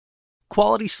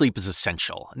Quality sleep is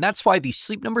essential, and that's why the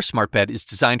Sleep Number Smart Bed is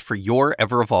designed for your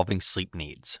ever-evolving sleep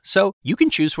needs. So you can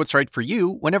choose what's right for you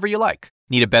whenever you like.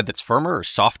 Need a bed that's firmer or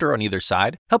softer on either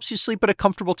side? Helps you sleep at a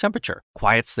comfortable temperature,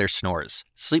 quiets their snores.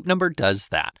 Sleep Number does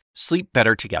that. Sleep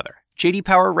better together. J.D.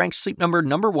 Power ranks Sleep Number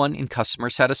 #1 in customer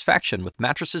satisfaction with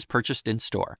mattresses purchased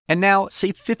in-store. And now,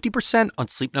 save 50% on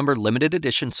Sleep Number limited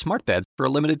edition smart beds for a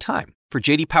limited time. For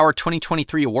J.D. Power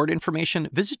 2023 award information,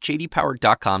 visit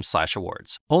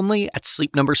jdpower.com/awards. Only at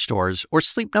Sleep Number stores or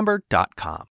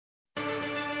sleepnumber.com.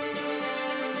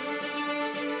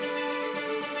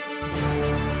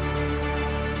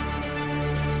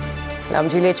 Hello, I'm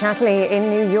Julia Chatterley in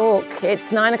New York.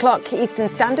 It's 9 o'clock Eastern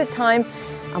Standard Time,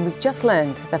 and we've just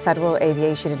learned the Federal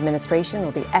Aviation Administration,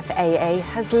 or the FAA,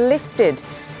 has lifted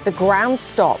the ground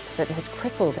stop that has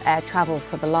crippled air travel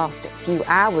for the last few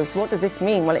hours. What does this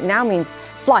mean? Well, it now means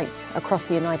flights across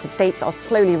the United States are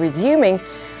slowly resuming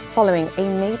following a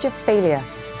major failure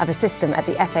of a system at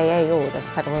the FAA, or the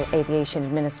Federal Aviation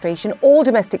Administration. All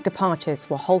domestic departures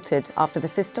were halted after the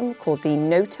system, called the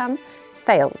NOTAM,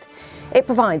 failed. It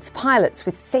provides pilots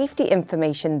with safety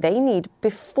information they need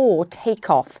before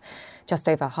takeoff. Just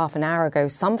over half an hour ago,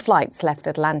 some flights left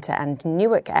Atlanta and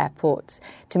Newark airports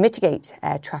to mitigate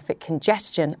air traffic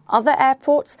congestion. Other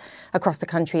airports across the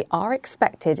country are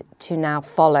expected to now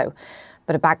follow.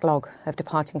 But a backlog of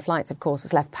departing flights, of course,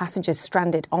 has left passengers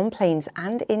stranded on planes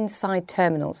and inside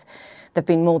terminals. There have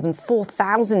been more than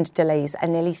 4,000 delays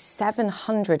and nearly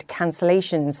 700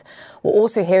 cancellations. We're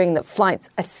also hearing that flights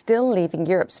are still leaving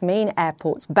Europe's main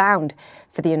airports bound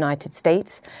for the United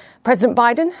States. President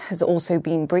Biden has also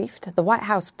been briefed. The White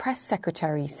House press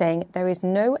secretary saying there is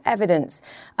no evidence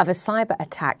of a cyber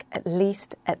attack, at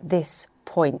least at this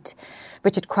point.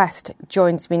 Richard Quest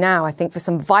joins me now, I think, for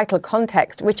some vital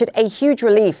context. Richard, a huge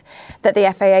relief that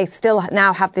the FAA still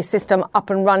now have this system up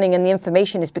and running and the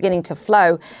information is beginning to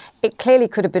flow. It clearly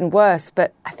could have been worse,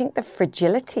 but I think the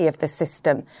fragility of the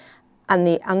system and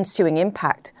the ensuing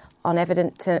impact on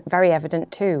very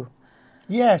evident too.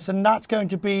 Yes, and that's going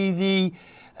to be the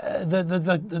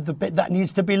bit that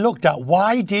needs to be looked at.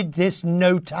 Why did this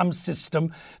NOTAM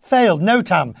system fail?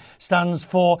 NOTAM stands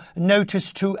for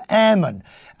Notice to Airmen,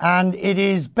 and it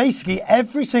is basically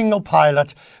every single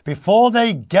pilot, before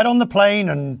they get on the plane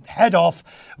and head off,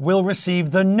 will receive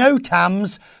the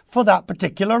NOTAMs for that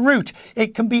particular route.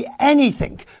 It can be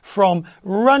anything from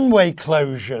runway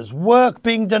closures, work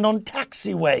being done on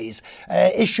taxiways,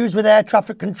 issues with air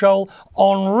traffic control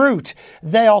en route.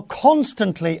 They are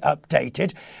constantly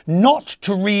updated. Not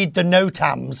to read the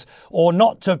NOTAMs or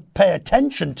not to pay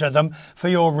attention to them for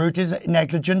your route is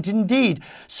negligent indeed.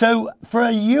 So for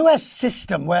a US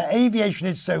system where aviation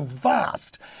is so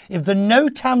vast, if the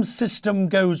NOTAM system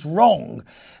goes wrong,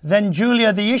 then,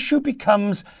 Julia, the issue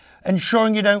becomes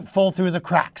ensuring you don't fall through the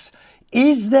cracks.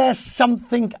 Is there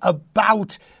something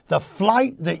about the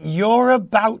flight that you're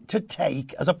about to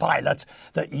take as a pilot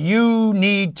that you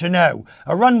need to know?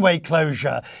 A runway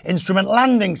closure, instrument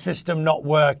landing system not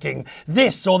working,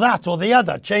 this or that or the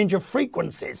other, change of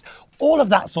frequencies. All of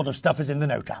that sort of stuff is in the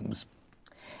NOTAMs.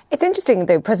 It's interesting,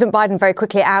 though, President Biden very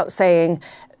quickly out saying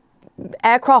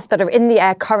aircraft that are in the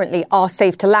air currently are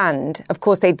safe to land. Of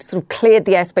course, they sort of cleared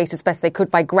the airspace as best they could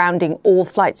by grounding all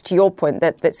flights, to your point,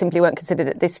 that simply weren't considered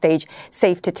at this stage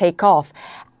safe to take off.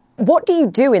 What do you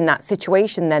do in that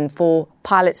situation then for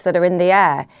pilots that are in the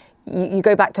air? You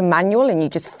go back to manual and you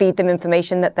just feed them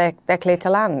information that they're clear to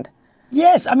land?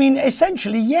 Yes, I mean,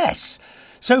 essentially, yes.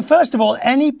 So first of all,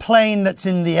 any plane that's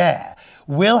in the air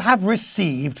will have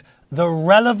received the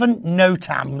relevant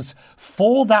NOTAMs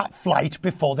for that flight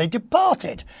before they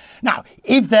departed. Now,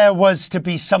 if there was to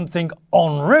be something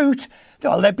en route,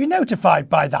 well, they'd be notified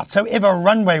by that. So if a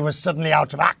runway was suddenly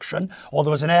out of action or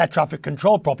there was an air traffic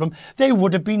control problem, they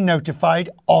would have been notified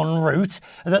en route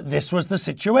that this was the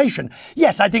situation.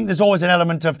 Yes, I think there's always an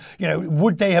element of,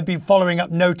 would they have been following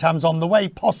up NOTAMs on the way?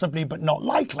 Possibly, but not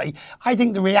likely. I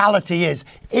think the reality is,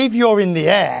 if you're in the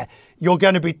air, you're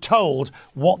going to be told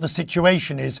what the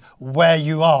situation is, where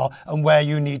you are and where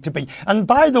you need to be. And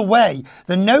by the way,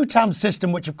 the NOTAM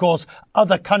system, which of course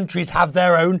other countries have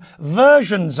their own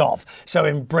versions of. So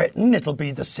in Britain, it'll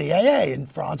be the CAA. In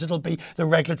France, it'll be the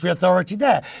regulatory authority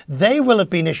there. They will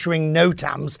have been issuing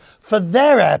NOTAMs for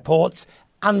their airports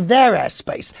and their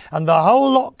airspace. And the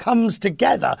whole lot comes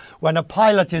together when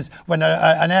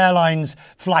an airline's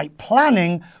flight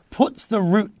planning puts the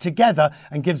route together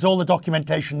and gives all the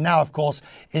documentation now, of course,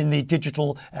 in the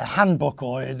digital handbook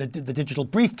or the digital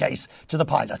briefcase to the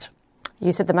pilot.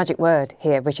 You said the magic word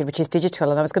here, Richard, which is digital.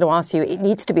 And I was going to ask you, it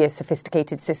needs to be a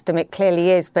sophisticated system. It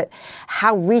clearly is. But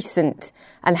how recent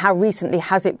and how recently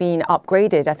has it been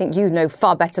upgraded? I think you know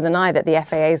far better than I that the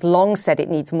FAA has long said it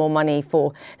needs more money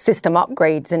for system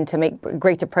upgrades and to make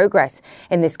greater progress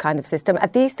in this kind of system. Are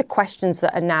these the questions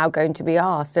that are now going to be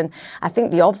asked? And I think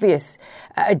the obvious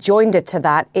adjoinder to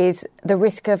that is the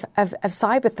risk of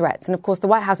cyber threats. And of course, the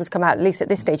White House has come out, at least at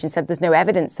this stage, and said there's no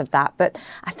evidence of that. But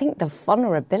I think the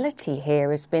vulnerability here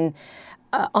has been,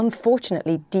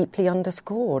 unfortunately, deeply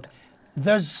underscored.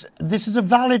 This is a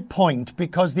valid point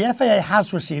because the FAA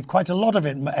has received quite a lot of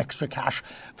extra cash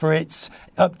for its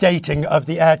updating of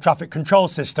the air traffic control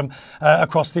system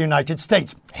across the United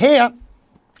States. Here,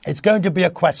 it's going to be a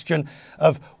question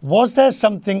of, was there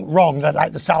something wrong, that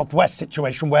like the Southwest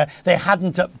situation where they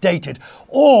hadn't updated?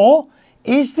 Or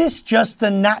is this just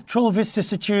the natural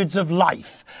vicissitudes of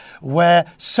life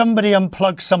where somebody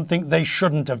unplugged something they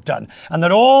shouldn't have done and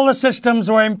that all the systems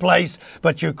were in place,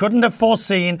 but you couldn't have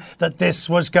foreseen that this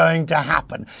was going to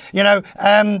happen? You know,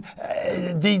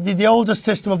 the oldest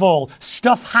system of all,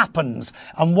 stuff happens.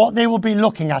 And what they will be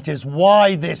looking at is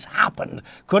why this happened.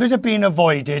 Could it have been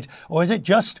avoided, or is it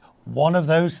just one of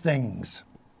those things?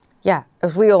 Yeah,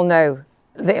 as we all know,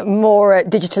 the more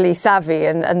digitally savvy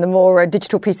and the more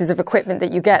digital pieces of equipment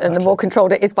that you get, and the more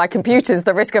controlled it is by computers,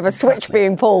 the risk of a switch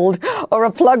being pulled or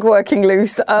a plug working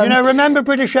loose. Remember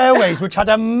British Airways, which had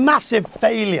a massive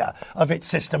failure of its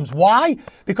systems. Why?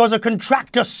 Because a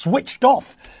contractor switched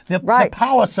off the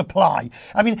power supply.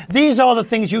 I mean, these are the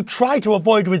things you try to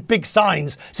avoid with big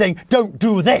signs saying, don't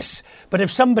do this. But if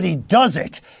somebody does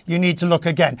it, you need to look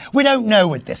again. We don't know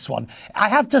with this one. I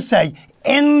have to say,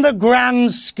 in the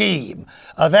grand scheme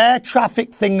of air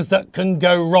traffic things that can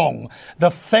go wrong,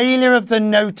 the failure of the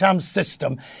NOTAM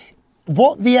system,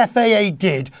 what the FAA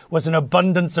did was an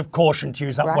abundance of caution, to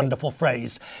use that wonderful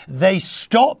phrase. They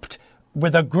stopped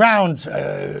with a ground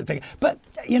thing. But,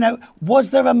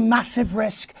 was there a massive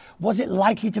risk? Was it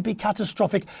likely to be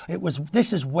catastrophic?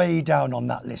 This is way down on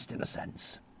that list in a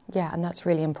sense. Yeah, and that's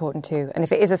really important too. And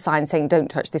if it is a sign saying don't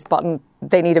touch this button,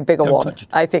 they need a bigger one, touch it.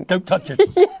 I think. Don't touch it.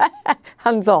 Yeah,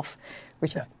 hands off.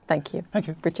 Richard, Thank you. Thank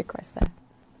you. Richard Quest there.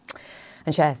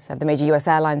 And shares of the major US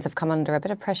airlines have come under a bit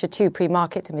of pressure too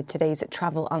pre-market amid today's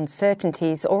travel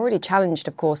uncertainties. Already challenged,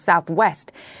 of course,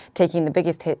 Southwest taking the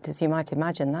biggest hit, as you might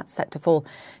imagine. That's set to fall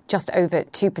just over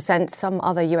 2%. Some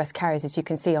other US carriers, as you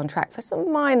can see, on track for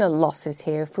some minor losses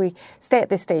here. If we stay at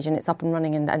this stage and it's up and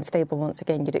running and stable once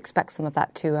again, you'd expect some of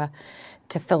that to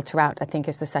filter out, I think,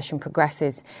 as the session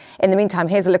progresses. In the meantime,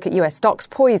 here's a look at US stocks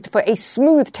poised for a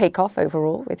smooth takeoff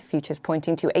overall, with futures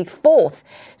pointing to a fourth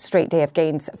straight day of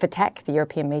gains for tech. The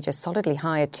European majors solidly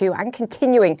higher too, and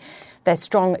continuing their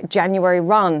strong January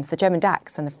runs. The German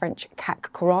DAX and the French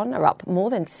CAC Couronne are up more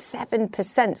than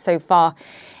 7% so far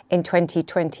in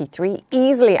 2023,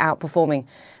 easily outperforming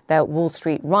their Wall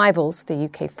Street rivals. The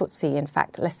UK FTSE, in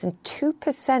fact, less than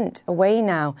 2% away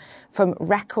now from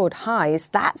record highs.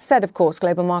 That said, of course,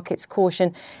 global markets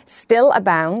caution still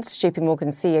abounds. JP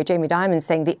Morgan CEO Jamie Dimon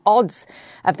saying the odds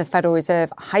of the Federal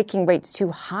Reserve hiking rates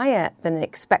to higher than an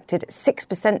expected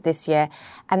 6% this year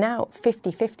are now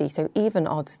 50-50, so even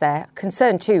odds there.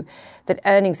 Concern, too, that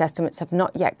earnings estimates have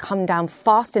not yet come down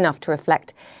fast enough to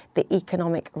reflect the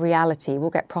economic reality. We'll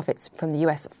get profits from the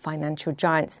US financial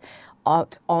giants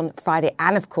out on Friday,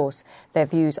 and of course their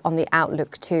views on the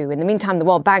outlook too. In the meantime, the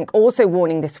World Bank also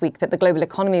warning this week that the global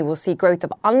economy will see growth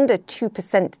of under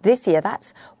 2% this year.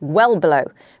 That's well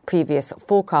below previous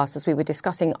forecasts, as we were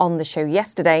discussing on the show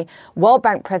yesterday. World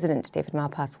Bank President David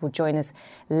Malpass will join us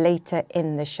later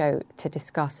in the show to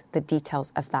discuss the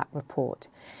details of that report.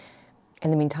 In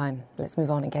the meantime, let's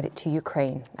move on and get it to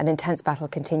Ukraine. An intense battle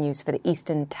continues for the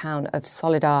eastern town of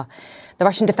Soledar. The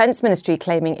Russian Defense Ministry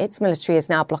claiming its military has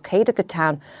now blockaded the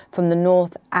town from the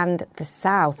north and the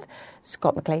south.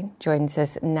 Scott McLean joins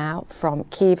us now from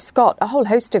Kyiv. Scott, a whole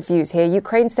host of views here.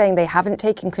 Ukraine saying they haven't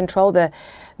taken control. The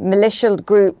militia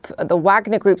group, the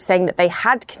Wagner group, saying that they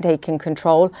had taken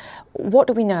control. What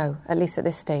do we know, at least at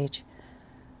this stage?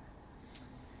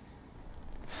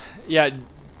 Yeah,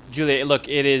 Julia, look,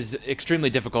 it is extremely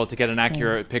difficult to get an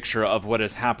accurate picture of what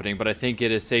is happening, but I think it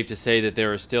is safe to say that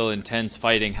there is still intense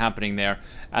fighting happening there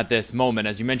at this moment.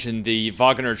 As you mentioned, the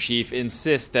Wagner chief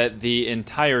insists that the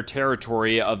entire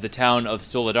territory of the town of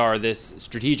Soledar, this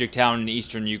strategic town in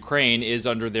eastern Ukraine, is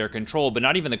under their control, but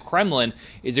not even the Kremlin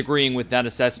is agreeing with that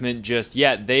assessment just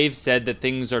yet. They've said that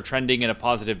things are trending in a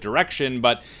positive direction,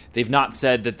 but they've not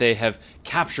said that they have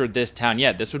captured this town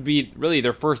yet. This would be really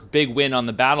their first big win on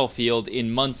the battlefield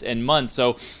in months and months.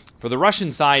 So For the Russian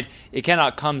side, it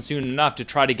cannot come soon enough to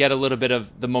try to get a little bit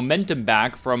of the momentum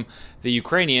back from the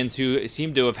Ukrainians, who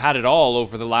seem to have had it all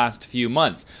over the last few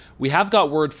months. We have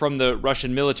got word from the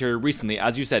Russian military recently.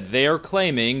 As you said, they are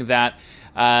claiming that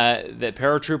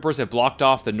paratroopers have blocked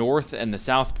off the north and the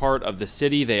south part of the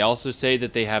city. They also say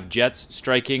that they have jets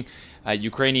striking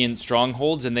Ukrainian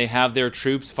strongholds, and they have their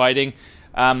troops fighting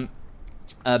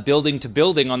building to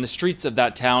building on the streets of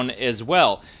that town as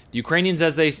well. The Ukrainians,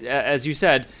 as you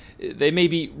said, they may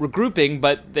be regrouping,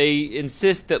 but they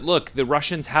insist that, look, the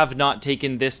Russians have not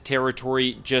taken this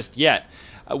territory just yet.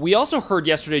 We also heard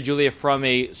yesterday, Julia, from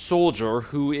a soldier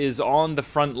who is on the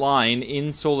front line in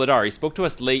Soledar. He spoke to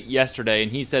us late yesterday,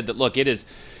 and he said that, look, it is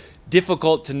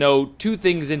difficult to know two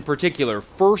things in particular.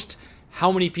 First, how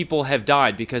many people have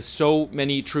died because so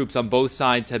many troops on both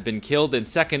sides have been killed, and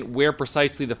second, where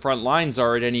precisely the front lines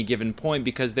are at any given point,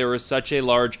 because there is such a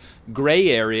large gray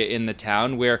area in the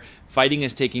town where fighting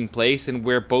is taking place and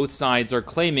where both sides are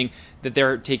claiming that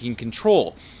they're taking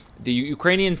control. The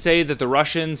Ukrainians say that the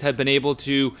Russians have been able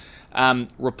to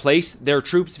replace their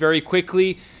troops very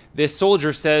quickly. This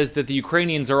soldier says that the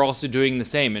Ukrainians are also doing the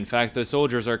same. In fact, the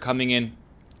soldiers are coming in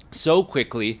so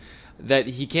quickly that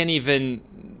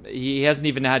he hasn't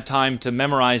even had time to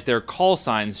memorize their call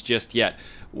signs just yet.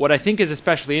 What I think is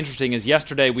especially interesting is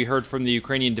yesterday we heard from the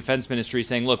Ukrainian Defense Ministry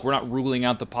saying, look, we're not ruling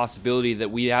out the possibility that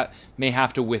we may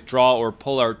have to withdraw or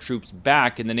pull our troops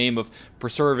back in the name of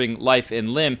preserving life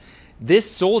and limb. This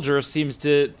soldier seems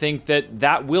to think that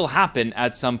that will happen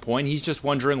at some point. He's just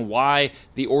wondering why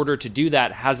the order to do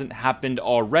that hasn't happened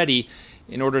already,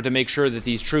 in order to make sure that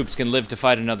these troops can live to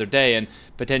fight another day and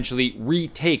potentially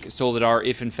retake Soledar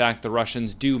if, in fact, the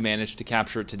Russians do manage to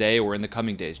capture it today or in the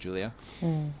coming days, Julia.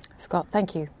 Scott,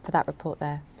 thank you for that report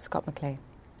there. Scott McClay.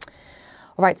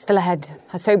 All right, still ahead,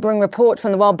 a sobering report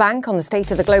from the World Bank on the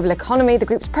state of the global economy. The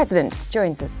group's president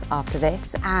joins us after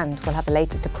this, and we'll have the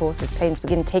latest, of course, as planes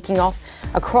begin taking off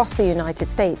across the United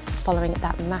States following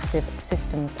that massive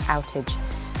systems outage.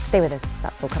 Stay with us,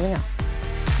 that's all coming up.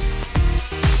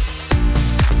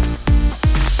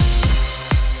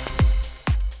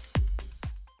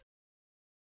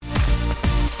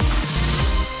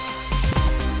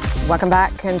 Welcome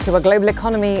back. And to a global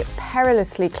economy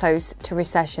perilously close to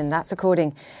recession. That's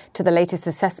according to the latest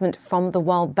assessment from the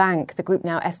World Bank. The group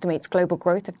now estimates global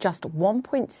growth of just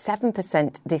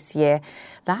 1.7% this year.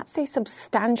 That's a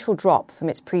substantial drop from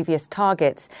its previous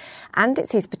targets. And it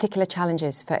sees particular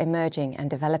challenges for emerging and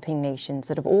developing nations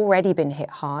that have already been hit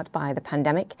hard by the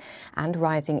pandemic and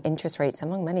rising interest rates,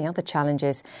 among many other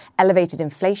challenges. Elevated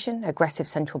inflation, aggressive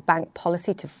central bank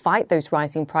policy to fight those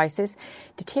rising prices,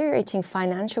 deteriorating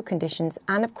financial conditions,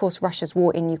 and of course Russia's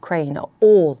war in Ukraine are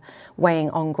all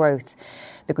weighing on growth.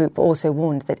 The group also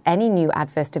warned that any new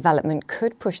adverse development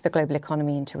could push the global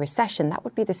economy into recession. That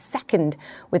would be the second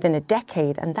within a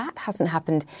decade, and that hasn't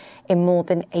happened in more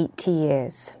than 80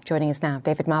 years. Joining us now,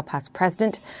 David Malpass,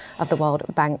 president of the World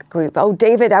Bank Group. Oh,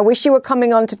 David, I wish you were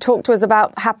coming on to talk to us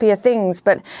about happier things,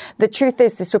 but the truth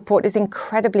is this report is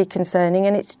incredibly concerning,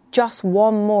 and it's just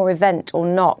one more event or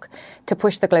knock to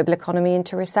push the global economy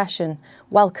into recession.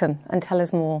 Welcome, and tell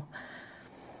us more.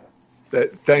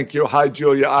 Thank you. Hi,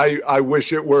 Julia. I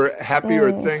wish it were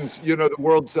happier things. You know, the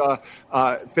world's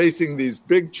facing these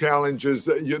big challenges.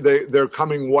 They're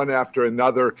coming one after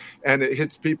another, and it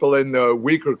hits people in the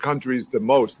weaker countries the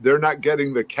most. They're not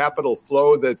getting the capital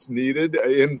flow that's needed,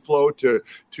 inflow to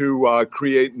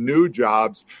create new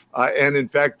jobs. And in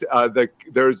fact,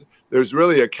 there's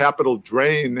really a capital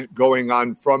drain going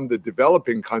on from the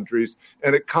developing countries,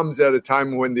 and it comes at a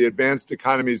time when the advanced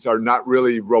economies are not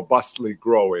really robustly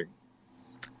growing.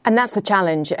 And that's the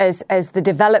challenge. As the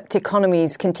developed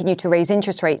economies continue to raise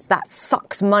interest rates, that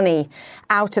sucks money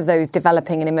out of those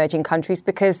developing and emerging countries,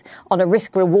 because on a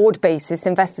risk-reward basis,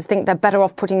 investors think they're better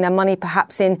off putting their money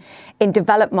perhaps in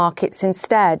developed markets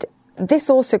instead. This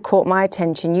also caught my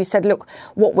attention. You said, look,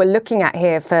 what we're looking at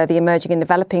here for the emerging and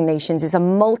developing nations is a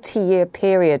multi-year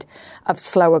period of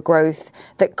slower growth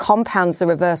that compounds the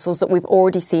reversals that we've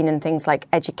already seen in things like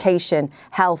education,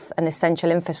 health, and essential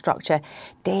infrastructure.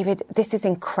 David, this is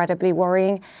incredibly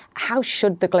worrying. How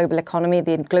should the global economy,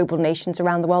 the global nations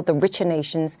around the world, the richer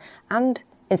nations, and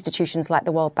institutions like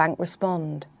the World Bank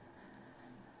respond?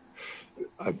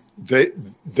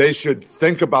 They should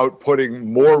think about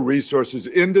putting more resources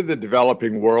into the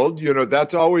developing world. You know,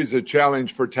 that's always a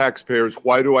challenge for taxpayers.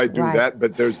 Why do I do that?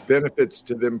 But there's benefits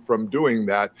to them from doing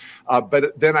that.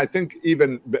 But then I think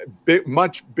even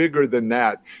much bigger than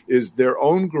that is their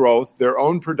own growth, their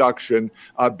own production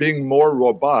being more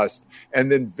robust.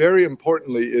 And then very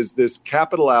importantly is this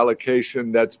capital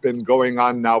allocation that's been going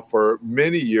on now for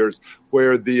many years,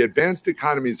 where the advanced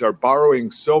economies are borrowing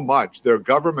so much, their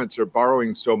governments are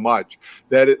borrowing so much,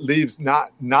 that it leaves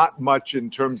not much in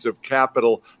terms of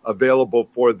capital available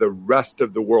for the rest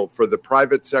of the world, for the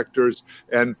private sectors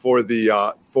and for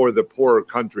the poorer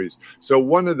countries. So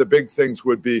one of the big things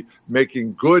would be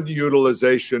making good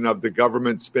utilization of the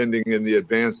government spending in the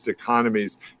advanced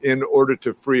economies in order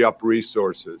to free up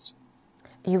resources.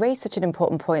 You raise such an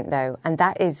important point, though, and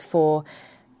that is for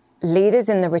leaders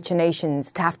in the richer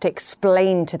nations to have to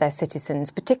explain to their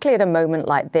citizens, particularly at a moment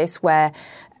like this where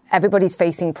everybody's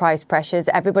facing price pressures,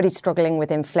 everybody's struggling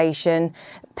with inflation,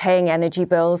 paying energy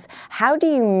bills. How do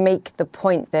you make the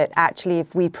point that actually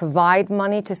if we provide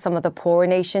money to some of the poorer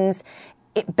nations,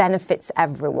 it benefits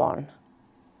everyone?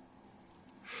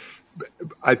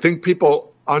 I think people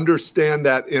understand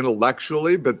that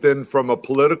intellectually, but then from a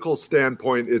political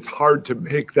standpoint, it's hard to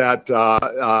make that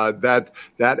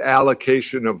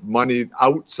allocation of money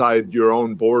outside your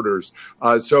own borders.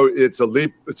 So it's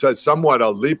somewhat a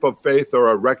leap of faith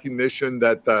or a recognition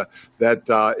that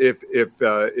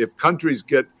if countries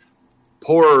get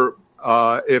poorer,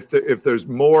 if there's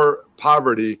more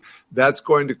poverty, that's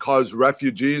going to cause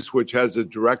refugees, which has a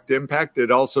direct impact. It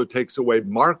also takes away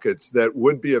markets that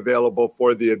would be available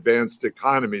for the advanced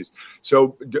economies.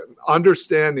 So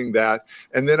understanding that,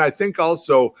 and then I think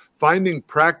also finding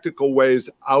practical ways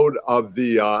out of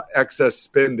the excess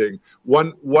spending.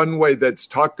 One way that's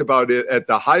talked about it at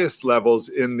the highest levels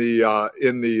in the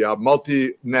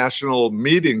multinational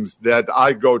meetings that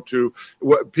I go to,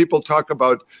 people talk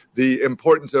about the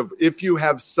importance of, if you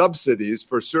have subsidies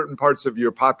for certain parts of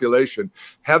your population,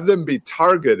 have them be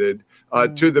targeted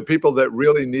to the people that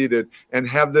really need it, and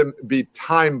have them be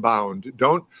time bound.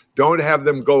 Don't have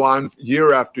them go on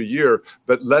year after year,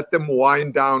 but let them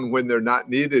wind down when they're not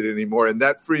needed anymore. And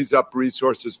that frees up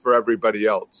resources for everybody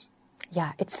else.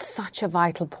 Yeah, it's such a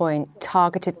vital point.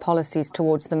 Targeted policies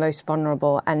towards the most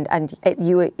vulnerable. And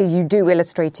you do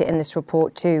illustrate it in this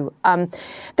report too.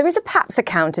 There is perhaps a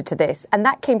counter to this, and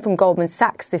that came from Goldman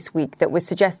Sachs this week, that was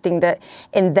suggesting that,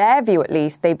 in their view at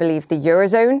least, they believe the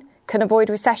Eurozone can avoid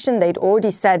recession. They'd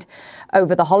already said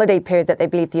over the holiday period that they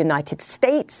believe the United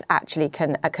States actually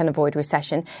can avoid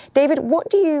recession. David, what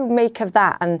do you make of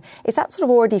that? And is that sort of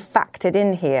already factored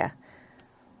in here?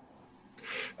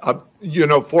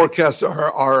 Forecasts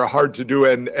are hard to do,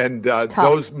 and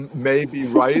those may be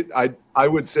right. I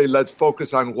would say let's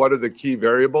focus on what are the key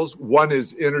variables. One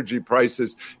is energy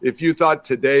prices. If you thought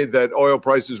today that oil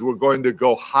prices were going to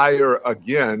go higher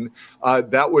again,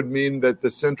 that would mean that the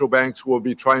central banks will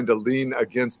be trying to lean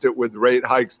against it with rate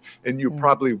hikes, and you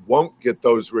probably won't get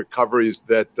those recoveries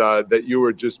that you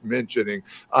were just mentioning,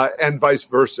 and vice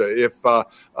versa.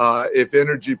 If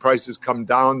energy prices come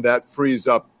down, that frees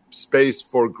up space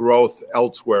for growth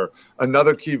elsewhere.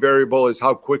 Another key variable is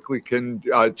how quickly can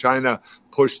China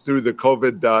push through the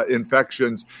COVID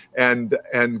infections and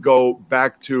go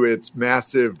back to its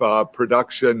massive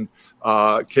production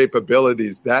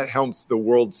capabilities. That helps the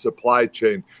world supply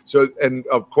chain. So, and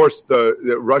of course, the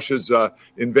Russia's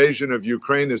invasion of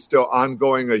Ukraine is still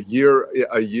ongoing a year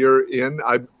in.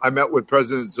 I met with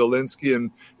President Zelensky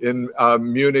in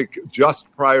Munich just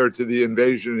prior to the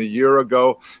invasion a year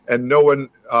ago, and no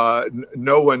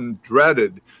one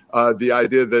dreaded the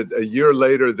idea that a year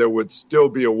later there would still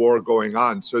be a war going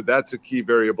on. So that's a key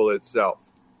variable itself.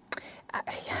 I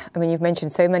mean, you've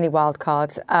mentioned so many wild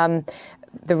cards.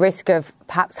 The risk of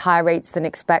perhaps higher rates than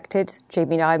expected.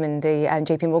 Jamie Dimon, the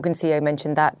JP Morgan CEO,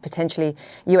 mentioned that potentially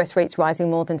US rates rising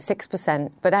more than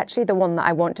 6%. But actually the one that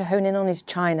I want to hone in on is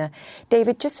China.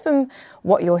 David, just from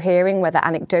what you're hearing, whether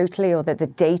anecdotally or the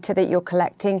data that you're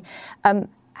collecting,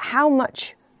 how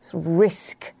much sort of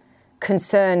risk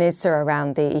concern is there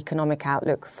around the economic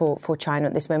outlook for China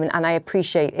at this moment? And I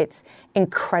appreciate it's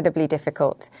incredibly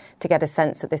difficult to get a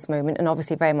sense at this moment, and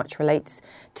obviously very much relates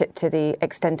to the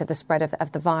extent of the spread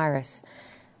of the virus.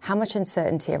 How much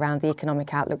uncertainty around the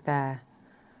economic outlook there?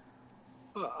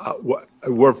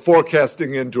 We're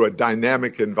forecasting into a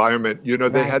dynamic environment.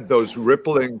 They had those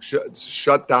rippling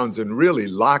shutdowns and really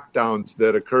lockdowns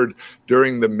that occurred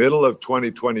during the middle of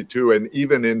 2022 and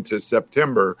even into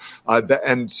September.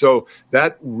 And so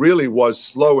that really was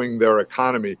slowing their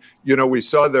economy. We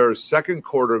saw their second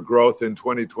quarter growth in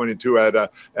 2022 at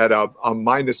a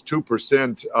minus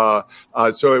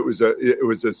 2%. So it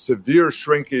was a severe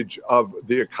shrinkage of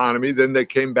the economy. Then they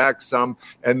came back some,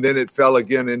 and then it fell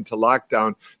again into lockdown.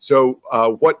 down. So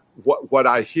what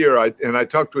I hear, and I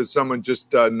talked with someone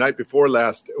just night before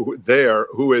last there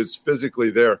who is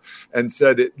physically there and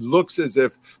said it looks as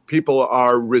if people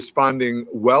are responding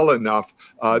well enough.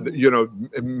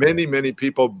 Many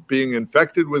people being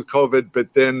infected with COVID,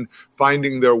 but then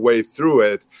finding their way through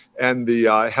it. And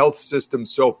the health system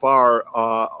so far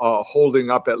holding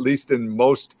up, at least in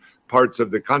most parts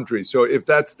of the country. So if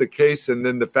that's the case, and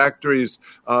then the factories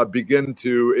begin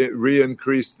to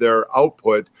re-increase their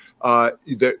output,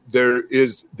 there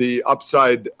is the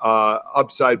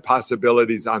upside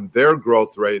possibilities on their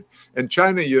growth rate. And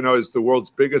China, is the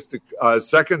world's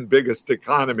second biggest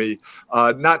economy,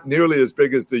 not nearly as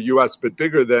big as the U.S., but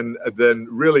bigger than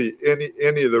really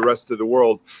any of the rest of the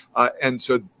world. And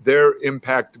so their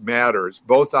impact matters,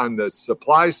 both on the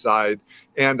supply side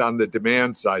and on the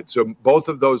demand side. So both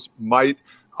of those might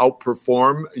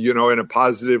outperform, in a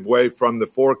positive way from the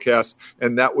forecast,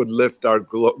 and that would lift our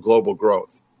global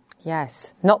growth.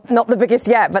 Yes, not the biggest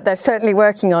yet, but they're certainly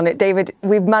working on it. David,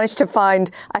 we've managed to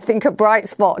find, I think, a bright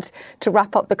spot to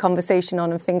wrap up the conversation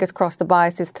on, and fingers crossed the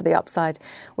bias is to the upside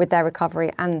with their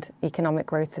recovery and economic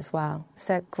growth as well.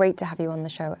 So great to have you on the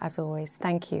show, as always.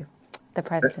 Thank you, the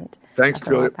President Thanks, of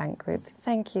the World Bank Group.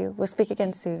 Thank you. We'll speak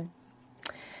again soon.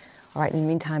 All right, in the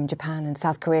meantime, Japan and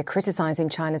South Korea criticising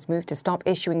China's move to stop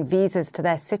issuing visas to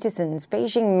their citizens.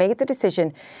 Beijing made the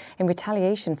decision in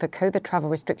retaliation for COVID travel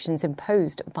restrictions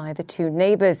imposed by the two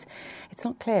neighbours. It's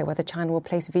not clear whether China will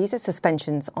place visa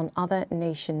suspensions on other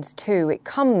nations too. It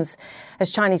comes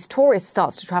as Chinese tourists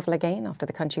start to travel again after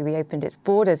the country reopened its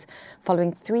borders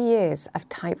following 3 years of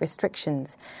tight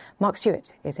restrictions. Mark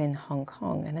Stewart is in Hong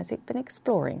Kong and has been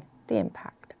exploring the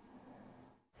impact.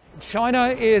 China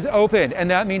is open,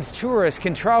 and that means tourists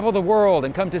can travel the world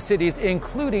and come to cities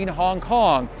including Hong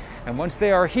Kong. And once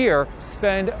they are here,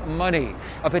 spend money.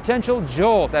 A potential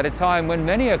jolt at a time when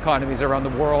many economies around the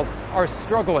world are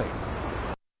struggling.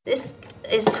 This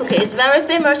is cookie. It's very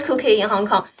famous cookie in Hong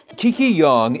Kong. Kiki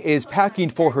Young is packing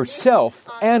for herself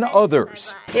and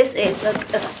others. This is a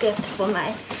gift for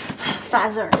my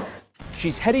father.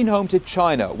 She's heading home to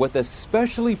China with a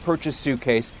specially purchased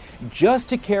suitcase just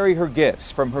to carry her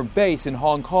gifts from her base in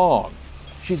Hong Kong.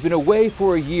 She's been away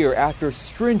for a year after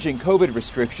stringent COVID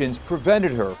restrictions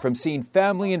prevented her from seeing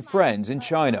family and friends in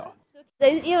China.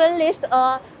 They even list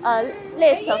a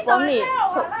list for me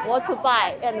what to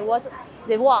buy and what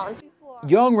they want.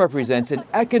 Young represents an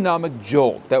economic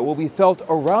jolt that will be felt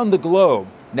around the globe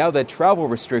now that travel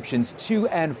restrictions to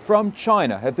and from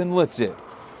China have been lifted.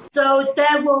 So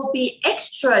there will be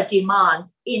extra demand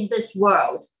in this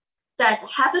world that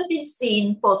haven't been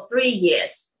seen for 3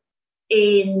 years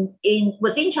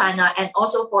within China and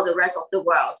also for the rest of the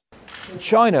world.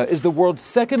 China is the world's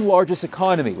second largest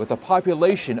economy with a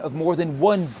population of more than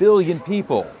 1 billion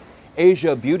people.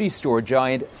 Asia beauty store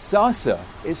giant Sasa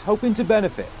is hoping to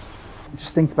benefit.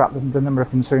 Just think about the number of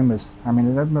consumers. The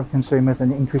number of consumers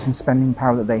and the increase in spending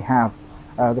power that they have,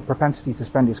 the propensity to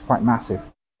spend is quite massive.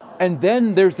 And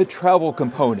then there's the travel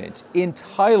component. In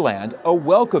Thailand, a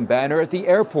welcome banner at the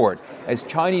airport as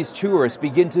Chinese tourists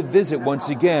begin to visit once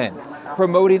again,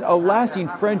 promoting a lasting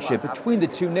friendship between the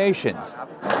two nations.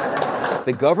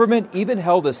 The government even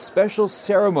held a special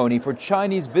ceremony for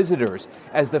Chinese visitors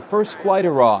as the first flight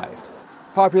arrived.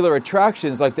 Popular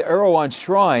attractions like the Erewhon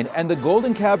Shrine and the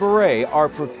Golden Cabaret are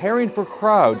preparing for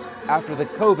crowds after the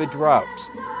COVID drought.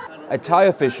 A Thai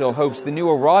official hopes the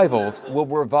new arrivals will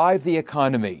revive the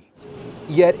economy.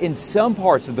 Yet in some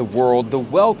parts of the world, the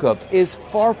welcome is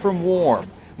far from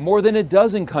warm. More than a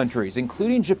dozen countries,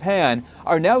 including Japan,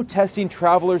 are now testing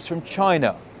travelers from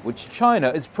China, which China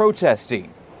is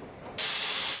protesting.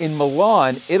 In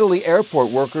Milan, Italy, airport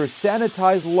workers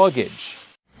sanitize luggage.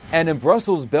 And in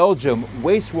Brussels, Belgium,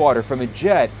 wastewater from a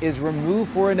jet is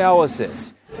removed for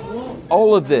analysis.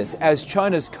 All of this as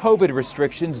China's COVID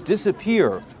restrictions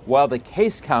disappear while the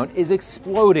case count is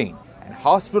exploding and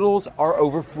hospitals are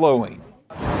overflowing.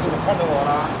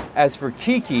 As for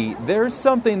Kiki, there's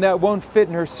something that won't fit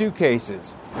in her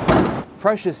suitcases.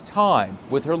 Precious time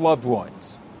with her loved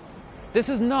ones. This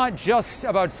is not just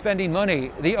about spending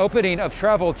money. The opening of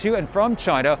travel to and from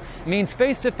China means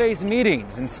face-to-face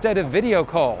meetings instead of video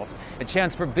calls, a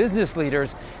chance for business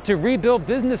leaders to rebuild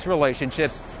business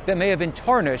relationships that may have been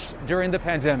tarnished during the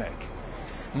pandemic.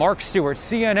 Mark Stewart,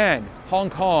 CNN, Hong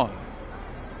Kong.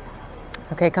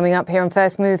 OK, coming up here on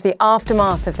First Move, the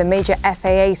aftermath of the major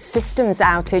FAA systems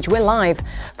outage. We're live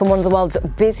from one of the world's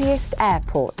busiest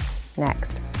airports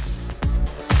next.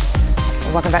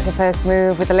 Welcome back to First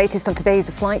Move with the latest on today's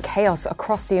flight chaos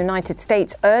across the United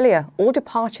States. Earlier, all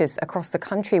departures across the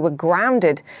country were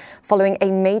grounded following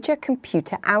a major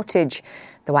computer outage.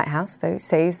 The White House, though,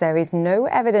 says there is no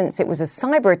evidence it was a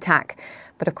cyber attack.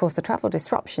 But of course, the travel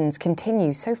disruptions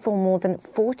continue. So far, more than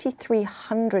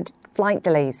 4,300 flight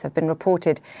delays have been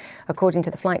reported, according to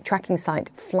the flight tracking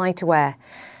site FlightAware.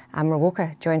 Amra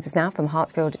Walker joins us now from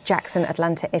Hartsfield-Jackson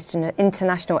Atlanta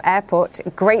International Airport.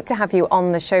 Great to have you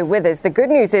on the show with us. The good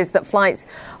news is that flights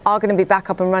are going to be back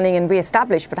up and running and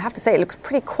re-established, but I have to say it looks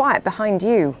pretty quiet behind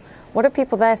you. What are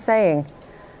people there saying?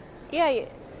 Yeah,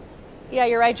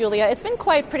 you're right, Julia. It's been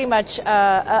quite pretty much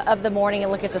of the morning,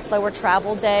 and look, it's a slower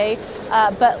travel day.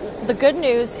 But the good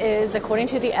news is, according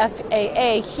to the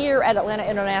FAA, here at Atlanta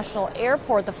International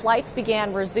Airport, the flights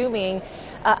began resuming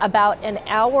about an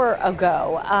hour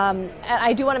ago. And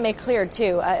I do want to make clear,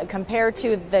 too, compared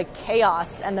to the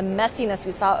chaos and the messiness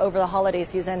we saw over the holiday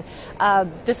season,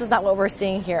 this is not what we're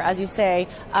seeing here. As you say,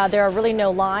 there are really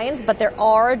no lines, but there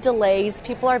are delays.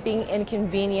 People are being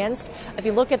inconvenienced. If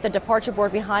you look at the departure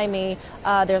board behind me,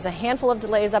 there's a handful of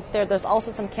delays up there. There's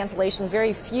also some cancellations,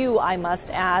 very few, I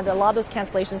must add. A lot of those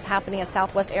cancellations happening at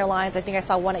Southwest Airlines. I think I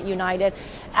saw one at United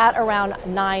at around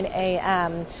 9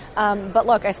 a.m. But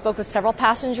look, I spoke with several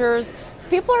passengers.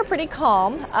 People are pretty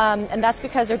calm, and that's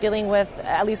because they're dealing with,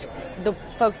 at least the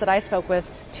folks that I spoke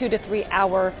with, 2 to 3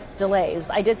 hour delays.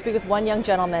 I did speak with one young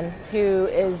gentleman who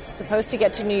is supposed to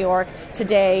get to New York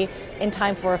today in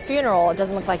time for a funeral. It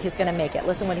doesn't look like he's going to make it.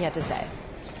 Listen what he had to say.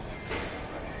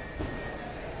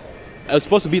 It was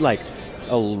supposed to be like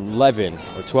 11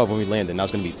 or 12 when we landed. Now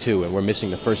it's going to be 2, and we're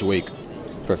missing the first week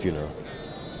for a funeral.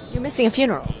 You're missing a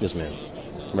funeral? Yes, ma'am.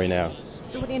 Right now.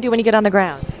 So what do you do when you get on the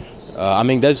ground?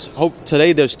 There's hope.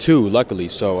 Today there's 2, luckily,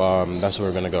 so that's where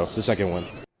we're going to go, the second one.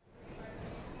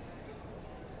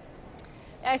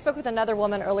 I spoke with another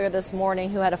woman earlier this morning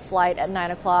who had a flight at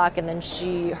 9 o'clock, and then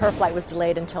her flight was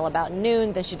delayed until about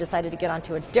noon. Then she decided to get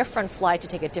onto a different flight to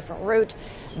take a different route.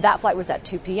 That flight was at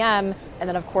 2 p.m., and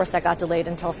then, of course, that got delayed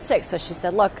until 6. So she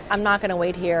said, look, I'm not going to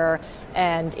wait here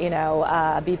and,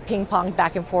 be ping-ponged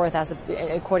back and forth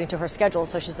according to her schedule.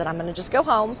 So she said, I'm going to just go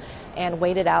home and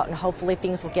wait it out, and hopefully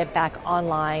things will get back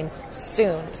online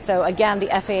soon. So, again, the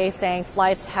FAA saying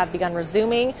flights have begun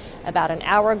resuming about an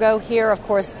hour ago here. Of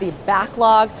course, the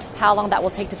backlog, how long that will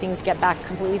take to things get back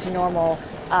completely to normal,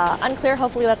 unclear.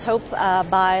 Hopefully, let's hope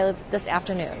by this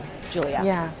afternoon. Julia.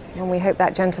 Yeah, and we hope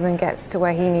that gentleman gets to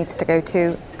where he needs to go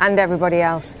to, and everybody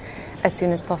else, as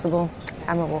soon as possible.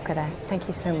 Amra Walker there. Thank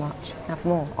you so much. Now for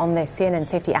more on this, CNN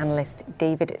safety analyst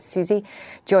David Suzy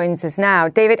joins us now.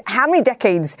 David, how many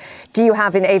decades do you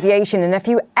have in aviation, and have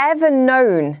you ever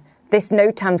known this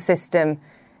NOTAM system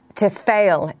to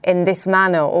fail in this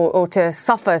manner or to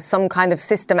suffer some kind of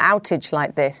system outage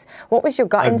like this? What was your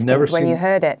gut instinct when you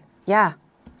heard it? Yeah.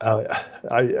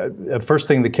 The first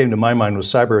thing that came to my mind was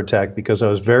cyber attack, because I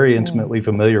was very intimately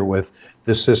familiar with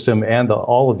this system and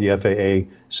all of the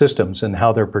FAA systems and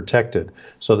how they're protected.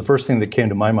 So the first thing that came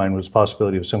to my mind was the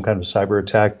possibility of some kind of cyber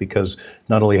attack, because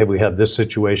not only have we had this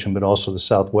situation, but also the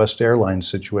Southwest Airlines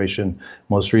situation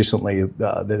most recently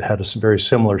that had a very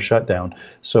similar shutdown.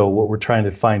 So what we're trying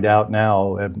to find out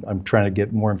now, and I'm trying to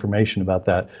get more information about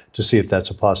that to see if that's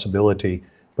a possibility.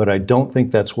 But I don't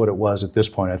think that's what it was at this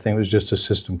point. I think it was just a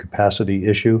system capacity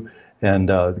issue and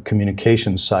the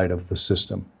communications side of the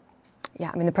system. Yeah,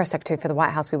 I mean, the press secretary for the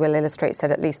White House, we will illustrate, said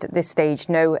at least at this stage,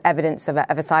 no evidence of a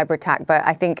cyber attack. But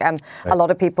I think a lot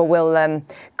of people will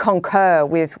concur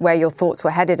with where your thoughts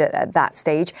were headed at that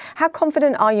stage. How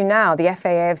confident are you now? The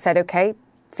FAA have said, OK,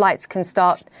 flights can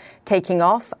start taking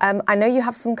off. I know you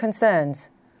have some concerns.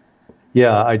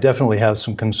 Yeah, I definitely have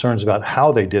some concerns about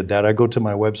how they did that. I go to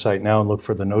my website now and look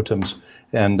for the NOTAMs,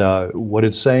 and what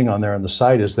it's saying on there on the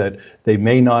site is that they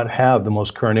may not have the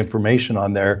most current information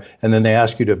on there, and then they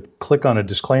ask you to click on a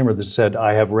disclaimer that said,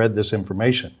 I have read this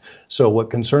information. So what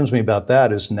concerns me about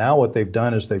that is now what they've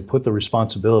done is they've put the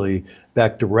responsibility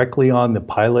back directly on the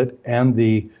pilot and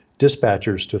the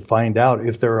dispatchers to find out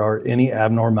if there are any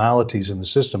abnormalities in the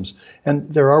systems.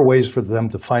 And there are ways for them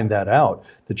to find that out.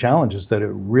 The challenge is that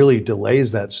it really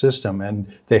delays that system, and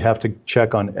they have to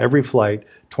check on every flight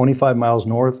 25 miles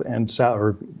north and south,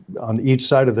 or on each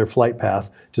side of their flight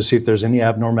path, to see if there's any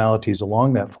abnormalities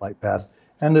along that flight path,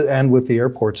 and with the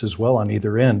airports as well on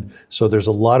either end. So there's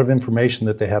a lot of information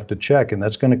that they have to check, and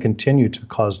that's going to continue to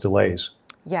cause delays.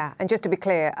 Yeah, and just to be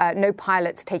clear, no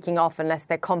pilots taking off unless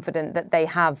they're confident that they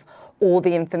have all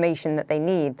the information that they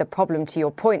need. The problem, to your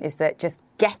point, is that just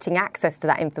getting access to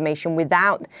that information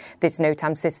without this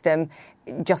NOTAM system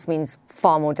just means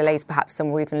far more delays perhaps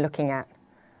than we're even looking at.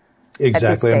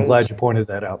 Exactly. I'm glad you pointed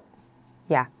that out.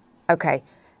 Yeah. Okay.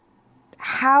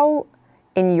 How,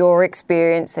 in your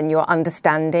experience and your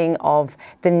understanding of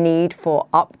the need for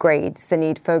upgrades, the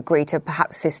need for greater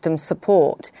perhaps system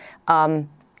support,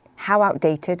 how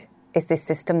outdated is this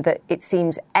system that it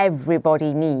seems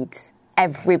everybody needs,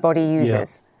 everybody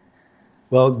uses? Yeah.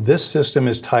 Well, this system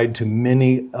is tied to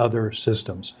many other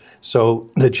systems. So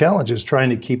the challenge is trying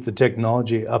to keep the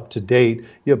technology up to date.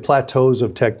 You have plateaus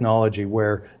of technology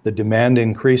where the demand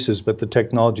increases, but the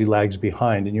technology lags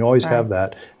behind, and you always have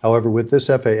that. However, with this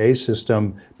FAA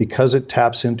system, because it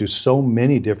taps into so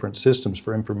many different systems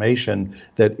for information,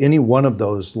 that any one of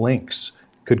those links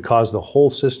could cause the whole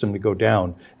system to go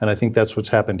down. And I think that's what's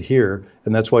happened here.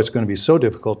 And that's why it's going to be so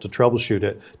difficult to troubleshoot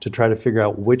it, to try to figure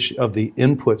out which of the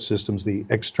input systems, the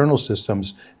external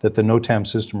systems that the NOTAM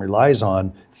system relies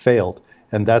on, failed.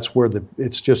 And that's where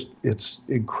it's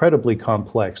incredibly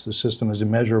complex. The system is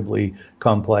immeasurably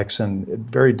complex and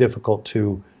very difficult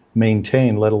to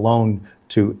maintain, let alone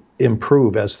to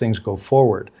improve as things go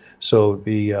forward. So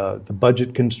the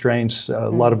budget constraints, a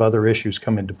lot of other issues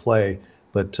come into play.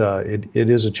 But it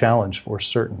is a challenge for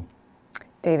certain.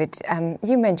 David,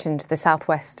 you mentioned the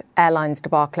Southwest Airlines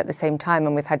debacle at the same time,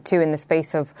 and we've had two in the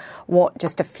space of,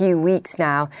 just a few weeks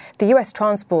now. The US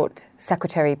Transport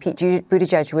Secretary, Pete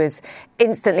Buttigieg, was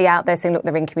instantly out there saying, look,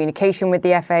 they're in communication with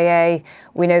the FAA.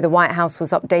 We know the White House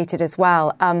was updated as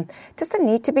well. Does there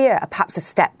need to be perhaps a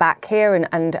step back here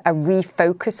and a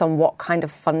refocus on what kind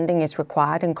of funding is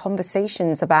required and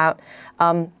conversations about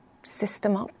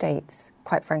system updates,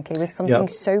 quite frankly, with something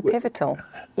so pivotal?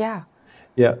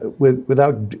 Yeah,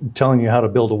 without telling you how to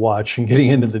build a watch and getting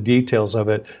into the details of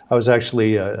it, I was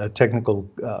actually a technical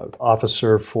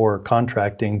officer for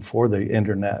contracting for the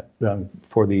internet,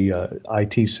 for the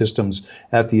IT systems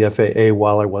at the FAA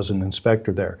while I was an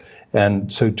inspector there.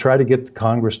 And so try to get the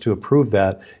Congress to approve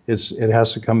that, it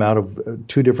has to come out of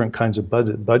two different kinds of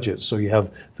budgets. So you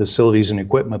have facilities and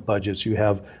equipment budgets, you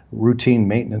have routine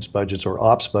maintenance budgets or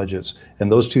ops budgets, and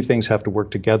those two things have to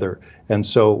work together. And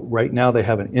so right now they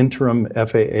have an interim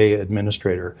FAA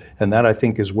administrator, and that I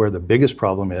think is where the biggest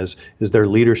problem is their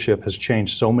leadership has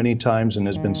changed so many times and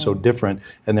has been so different,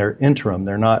 and they're interim.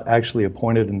 They're not actually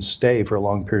appointed and stay for a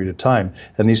long period of time.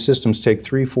 And these systems take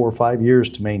 3, 4, 5 years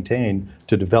to maintain,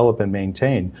 to develop and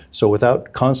maintain. So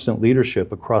without constant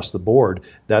leadership across the board,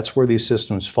 that's where these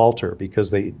systems falter,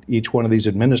 because each one of these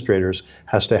administrators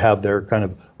has to have their kind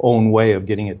of own way of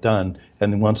getting it done.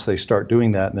 And then once they start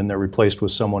doing that, then they're replaced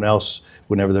with someone else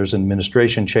whenever there's an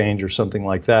administration change or something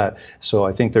like that. So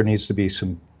I think there needs to be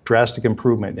some drastic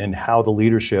improvement in how the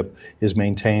leadership is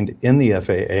maintained in the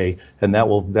FAA, and that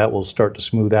will start to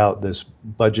smooth out this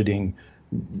budgeting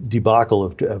debacle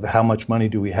of how much money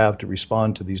do we have to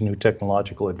respond to these new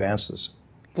technological advances.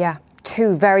 Yeah,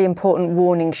 two very important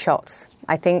warning shots,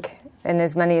 I think, in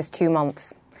as many as 2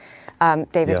 months.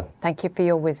 David, thank you for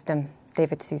your wisdom.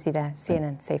 David Susi there,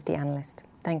 CNN safety analyst.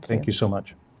 Thank you. Thank you so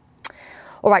much.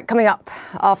 All right, coming up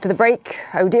after the break,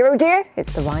 oh dear,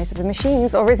 it's the rise of the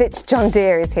machines, or is it? John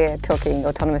Deere is here talking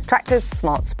autonomous tractors,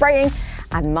 smart spraying,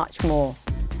 and much more.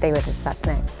 Stay with us, that's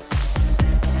next.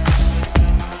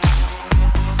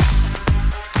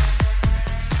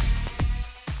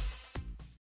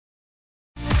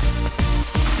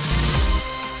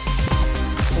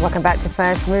 Welcome back to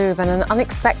First Move, and an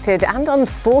unexpected and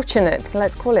unfortunate,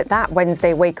 let's call it that,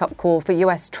 Wednesday wake-up call for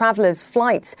US travellers.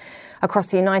 Flights across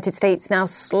the United States now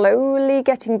slowly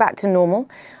getting back to normal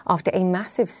after a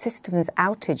massive systems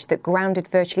outage that grounded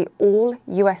virtually all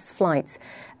US flights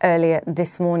earlier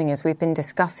this morning, as we've been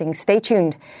discussing. Stay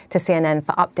tuned to CNN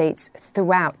for updates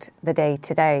throughout the day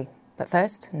today. But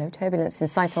first, no turbulence in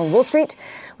sight on Wall Street,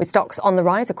 with stocks on the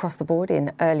rise across the board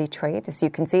in early trade. As you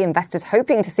can see, investors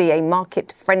hoping to see a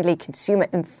market-friendly consumer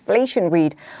inflation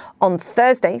read on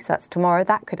Thursday, so that's tomorrow.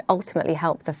 That could ultimately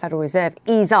help the Federal Reserve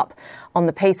ease up on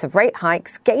the pace of rate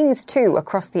hikes. Gains, too,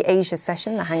 across the Asia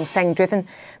session. The Hang Seng driven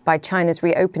by China's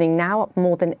reopening, now up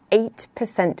more than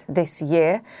 8% this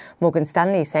year. Morgan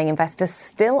Stanley saying investors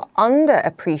still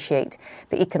underappreciate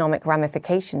the economic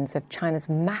ramifications of China's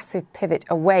massive pivot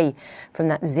away from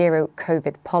that zero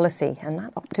COVID policy. And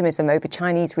that optimism over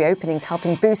Chinese reopenings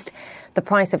helping boost the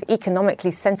price of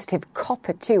economically sensitive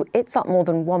copper too. It's up more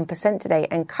than 1% today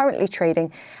and currently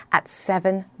trading at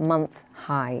 7-month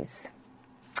highs.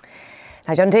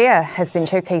 Now, John Deere has been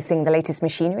showcasing the latest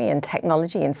machinery and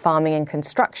technology in farming and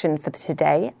construction for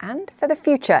today and for the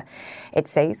future. It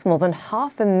says more than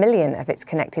 500,000 of its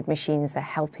connected machines are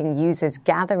helping users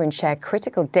gather and share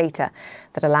critical data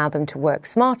that allow them to work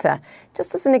smarter.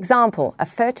 Just as an example, a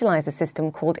fertilizer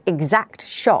system called Exact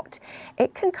Shot.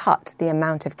 It can cut the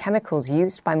amount of chemicals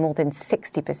used by more than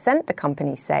 60%, the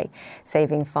companies say,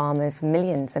 saving farmers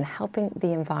millions and helping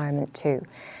the environment too.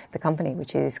 The company,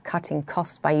 which is cutting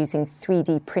costs by using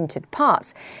 3D printed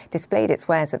parts, displayed its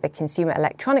wares at the Consumer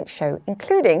Electronics Show,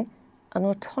 including an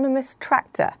autonomous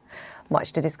tractor.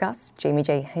 Much to discuss. Jamie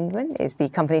J. Hindman is the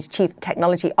company's Chief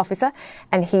Technology Officer,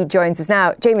 and he joins us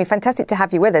now. Jamie, fantastic to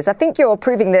have you with us. I think you're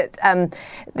proving that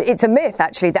it's a myth,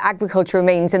 actually, that agriculture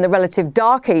remains in the relative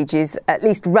dark ages, at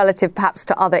least relative perhaps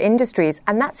to other industries.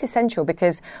 And that's essential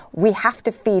because we have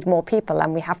to feed more people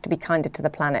and we have to be kinder to the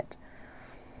planet.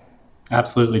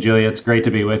 Absolutely, Julia. It's great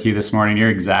to be with you this morning.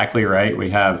 You're exactly right. We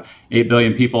have 8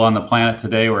 billion people on the planet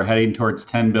today. We're heading towards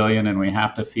 10 billion, and we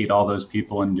have to feed all those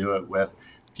people and do it with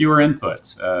fewer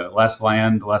inputs, less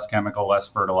land, less chemical, less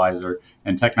fertilizer.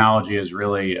 And technology is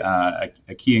really a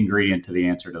key ingredient to the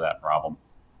answer to that problem.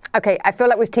 Okay, I feel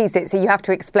like we've teased it, so you have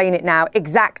to explain it now.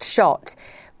 Exact Shot.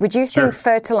 Reducing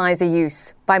fertilizer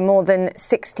use by more than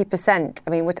 60%. I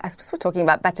mean, I suppose we're talking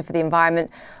about better for the environment,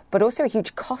 but also a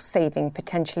huge cost saving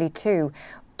potentially too.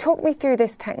 Talk me through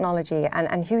this technology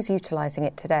and who's utilizing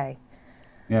it today.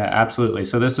 Yeah, absolutely.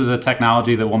 So this is a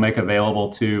technology that we'll make available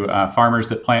to farmers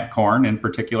that plant corn in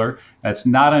particular. It's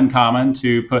not uncommon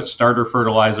to put starter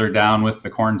fertilizer down with the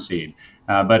corn seed.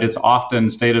 But it's often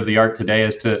state of the art today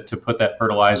is to put that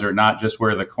fertilizer not just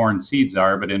where the corn seeds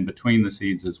are, but in between the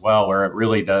seeds as well, where it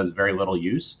really does very little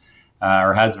use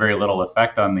or has very little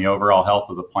effect on the overall health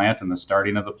of the plant and the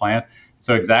starting of the plant.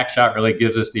 So Exact Shot really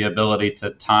gives us the ability to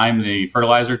time the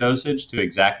fertilizer dosage to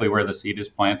exactly where the seed is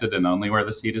planted and only where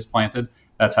the seed is planted.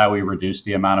 That's how we reduce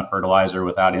the amount of fertilizer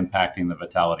without impacting the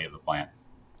vitality of the plant.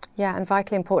 Yeah, and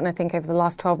vitally important, I think, over the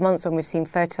last 12 months when we've seen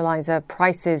fertilizer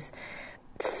prices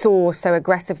soar so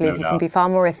aggressively. If you can be far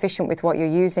more efficient with what you're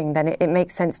using, then it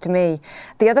makes sense to me.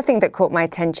 The other thing that caught my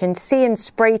attention, see and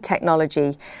spray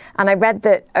technology. And I read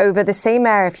that over the same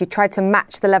area, if you tried to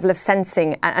match the level of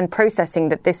sensing and processing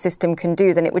that this system can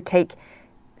do, then it would take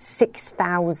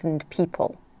 6,000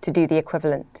 people to do the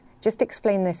equivalent. Just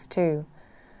explain this too.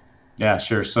 Yeah,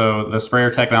 sure. So the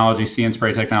sprayer technology, see and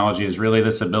spray technology, is really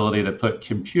this ability to put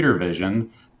computer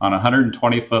vision on a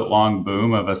 120-foot long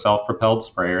boom of a self-propelled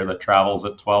sprayer that travels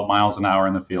at 12 miles an hour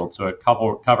in the field. So it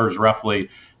covers roughly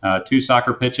 2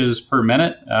 soccer pitches per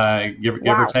minute, give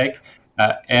or take.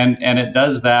 And it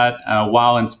does that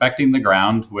while inspecting the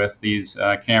ground with these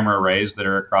camera arrays that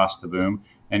are across the boom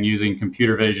and using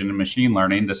computer vision and machine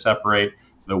learning to separate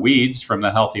the weeds from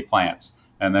the healthy plants.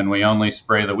 And then we only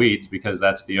spray the weeds because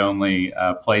that's the only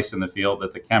place in the field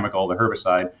that the chemical, the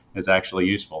herbicide, is actually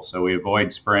useful. So we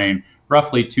avoid spraying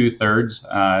roughly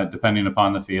 2/3, depending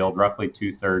upon the field, roughly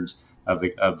 2/3 of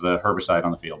the herbicide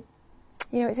on the field.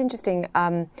 You know, it's interesting.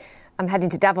 I'm heading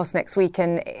to Davos next week,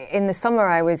 and in the summer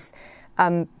I was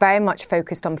very much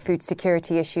focused on food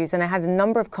security issues, and I had a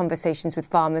number of conversations with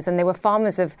farmers, and they were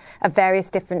farmers of various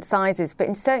different sizes. But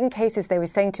in certain cases, they were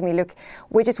saying to me, look,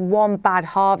 we're just one bad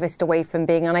harvest away from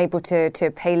being unable to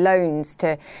pay loans,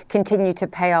 to continue to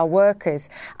pay our workers.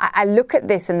 I look at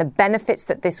this and the benefits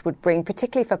that this would bring,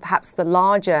 particularly for perhaps the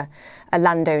larger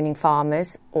landowning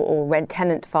farmers or rent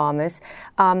tenant farmers.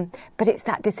 But it's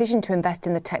that decision to invest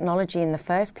in the technology in the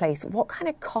first place. What kind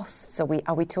of costs are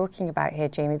we talking about here,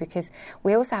 Jamie? Because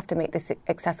we also have to make this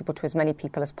accessible to as many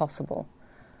people as possible.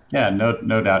 Yeah,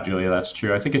 no doubt, Julia, that's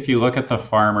true. I think if you look at the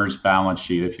farmer's balance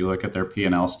sheet, if you look at their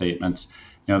P&L statements,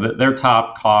 you know, their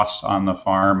top costs on the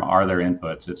farm are their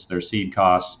inputs. It's their seed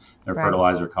costs, their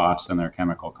fertilizer costs, and their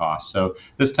chemical costs. So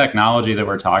this technology that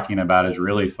we're talking about is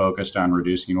really focused on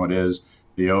reducing what is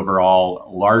the overall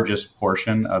largest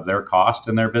portion of their cost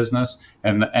in their business.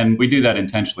 And we do that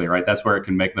intentionally, right? That's where it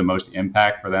can make the most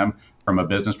impact for them from a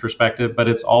business perspective. But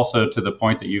it's also, to the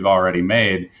point that you've already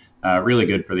made, really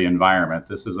good for the environment.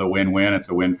 This is a win-win. It's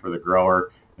a win for the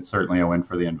grower. It's certainly a win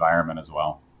for the environment as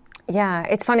well. Yeah,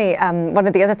 it's funny. One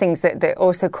of the other things that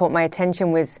also caught my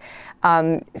attention was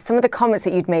some of the comments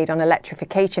that you'd made on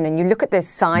electrification. And you look at the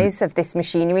size of this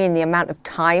machinery and the amount of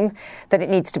time that it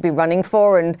needs to be running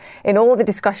for. And in all the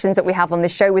discussions that we have on the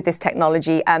show with this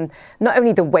technology, not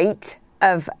only the weight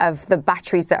of the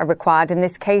batteries that are required in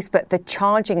this case, but the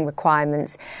charging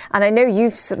requirements. And I know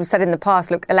you've sort of said in the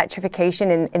past, look,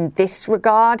 electrification in this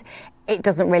regard, it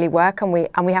doesn't really work, and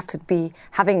we have to be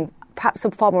having perhaps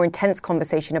a far more intense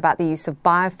conversation about the use of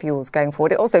biofuels going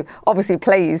forward. It also obviously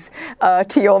plays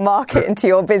to your market and to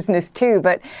your business too.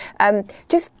 But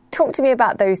just talk to me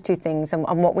about those two things and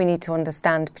what we need to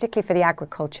understand, particularly for the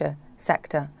agriculture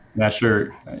sector. Yeah,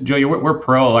 sure. Julia, we're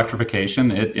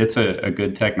pro-electrification. It's a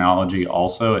good technology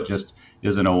also. It just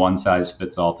isn't a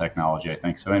one-size-fits-all technology, I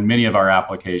think. So in many of our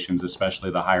applications, especially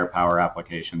the higher power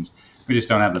applications, we just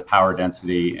don't have the power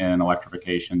density in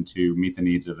electrification to meet the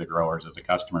needs of the growers, of the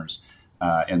customers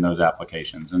in those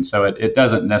applications. And so it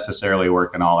doesn't necessarily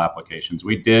work in all applications.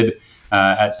 We did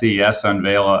at CES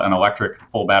unveil an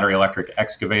full battery electric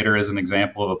excavator as an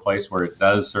example of a place where it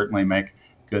does certainly make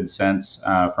good sense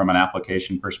from an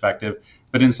application perspective.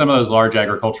 But in some of those large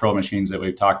agricultural machines that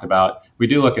we've talked about, we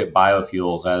do look at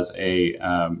biofuels as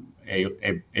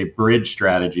a bridge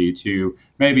strategy to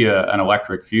maybe an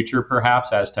electric future,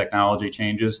 perhaps, as technology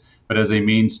changes, but as a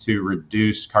means to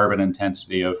reduce carbon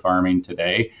intensity of farming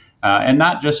today. And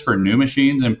not just for new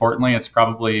machines. Importantly, it's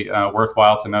probably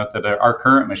worthwhile to note that our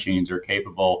current machines are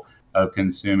capable of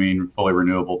consuming fully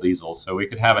renewable diesel. So we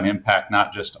could have an impact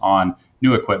not just on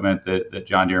new equipment that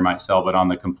John Deere might sell, but on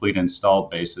the complete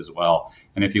installed base as well.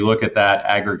 And if you look at that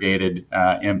aggregated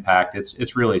impact,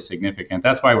 it's really significant.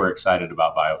 That's why we're excited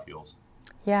about biofuels.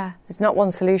 Yeah, there's not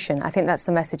one solution. I think that's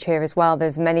the message here as well.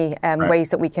 There's many ways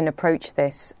that we can approach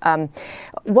this.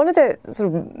 One of the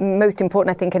sort of most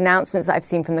important, I think, announcements that I've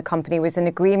seen from the company was an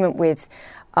agreement with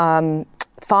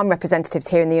farm representatives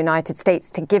here in the United States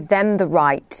to give them the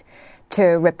right to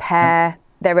repair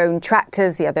their own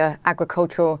tractors, the other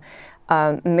agricultural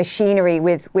machinery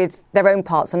with their own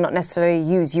parts and not necessarily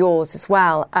use yours as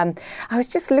well. I was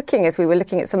just looking as we were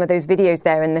looking at some of those videos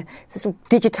there and the sort of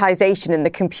digitization and the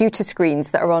computer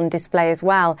screens that are on display as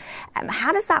well.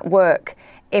 How does that work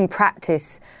in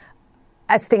practice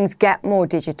as things get more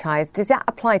digitized? Does that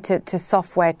apply to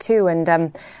software too? And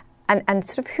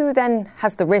sort of who then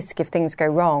has the risk if things go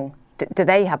wrong? Do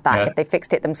they have that if they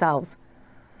fixed it themselves?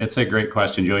 It's a great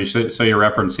question, Julie. So you're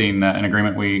referencing an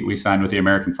agreement we signed with the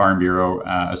American Farm Bureau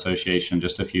Association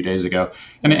just a few days ago.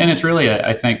 And it's really,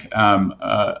 I think,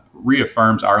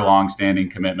 reaffirms our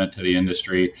longstanding commitment to the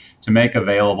industry to make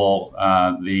available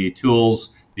the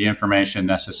tools, the information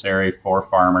necessary for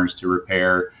farmers to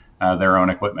repair their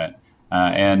own equipment.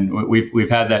 And we've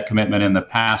had that commitment in the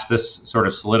past. This sort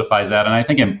of solidifies that. And I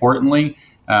think importantly,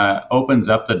 opens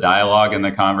up the dialogue and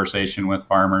the conversation with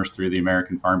farmers through the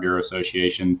American Farm Bureau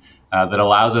Association that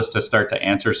allows us to start to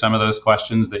answer some of those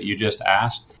questions that you just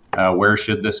asked. Where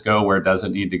should this go? Where does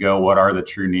it need to go? What are the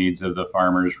true needs of the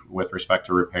farmers with respect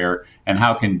to repair? And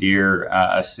how can Deere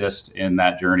assist in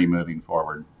that journey moving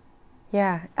forward?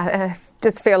 Yeah, I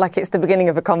just feel like it's the beginning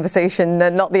of a conversation,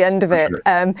 not the end of it.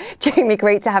 Sure. Jamie,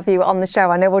 great to have you on the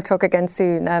show. I know we'll talk again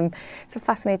soon. It's a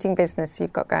fascinating business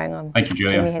you've got going on. Thank you,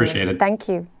 Julia. Appreciate it. Thank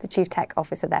you, the Chief Tech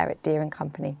Officer there at Deere &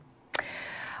 Company.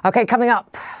 Okay, coming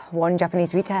up, one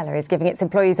Japanese retailer is giving its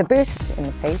employees a boost in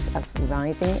the face of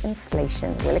rising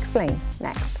inflation. We'll explain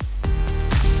next.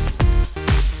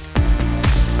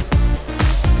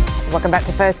 Welcome back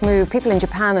to First Move. People in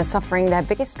Japan are suffering their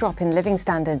biggest drop in living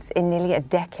standards in nearly a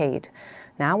decade.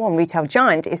 Now, one retail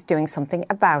giant is doing something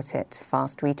about it.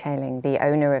 Fast Retailing, the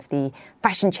owner of the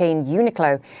fashion chain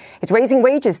Uniqlo, is raising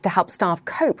wages to help staff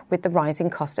cope with the rising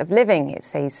cost of living. It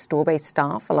says store-based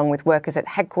staff, along with workers at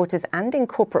headquarters and in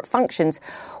corporate functions,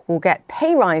 will get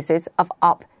pay rises of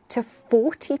up to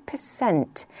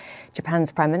 40%. Japan's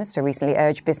Prime Minister recently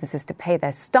urged businesses to pay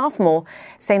their staff more,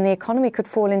 saying the economy could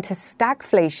fall into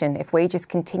stagflation if wages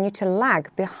continue to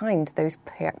lag behind those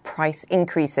price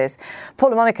increases.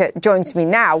 Paula Monica joins me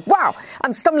now. Wow,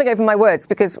 I'm stumbling over my words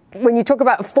because when you talk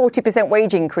about a 40%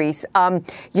 wage increase,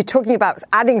 you're talking about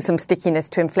adding some stickiness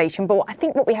to inflation. But I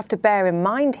think what we have to bear in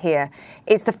mind here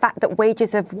is the fact that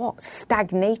wages have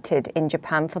stagnated in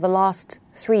Japan for the last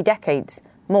 3 decades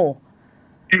more.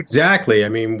 Exactly. I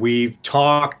mean, we've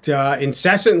talked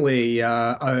incessantly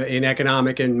in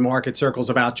economic and market circles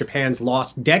about Japan's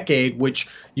lost decade, which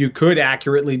you could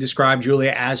accurately describe,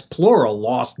 Julia, as plural,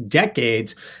 lost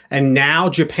decades. And now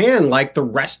Japan, like the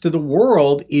rest of the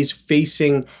world, is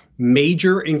facing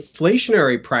major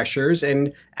inflationary pressures.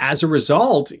 And as a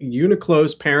result,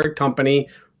 Uniqlo's parent company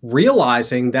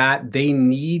realizing that they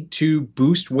need to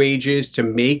boost wages to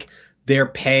make their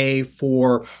pay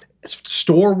for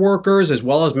store workers as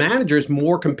well as managers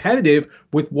more competitive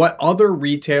with what other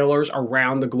retailers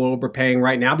around the globe are paying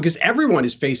right now, because everyone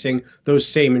is facing those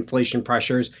same inflation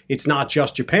pressures. It's not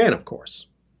just Japan, of course.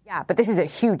 Yeah, but this is a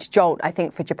huge jolt, I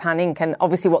think, for Japan Inc. And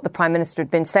obviously what the Prime Minister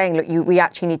had been saying, look, we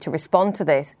actually need to respond to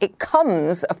this. It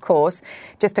comes, of course,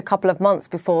 just a couple of months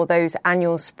before those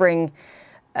annual spring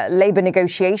labour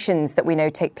negotiations that we know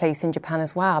take place in Japan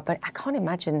as well. But I can't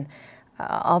imagine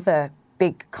other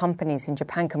big companies in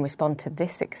Japan can respond to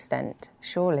this extent,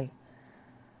 surely.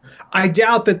 I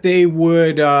doubt that they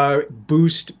would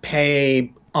boost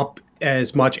pay up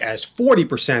as much as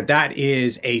 40%. That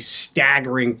is a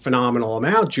staggering, phenomenal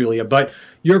amount, Julia. But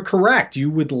you're correct.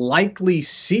 You would likely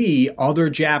see other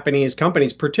Japanese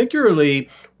companies, particularly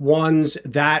ones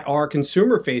that are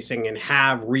consumer facing and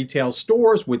have retail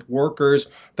stores with workers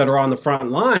that are on the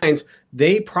front lines.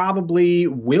 They probably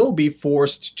will be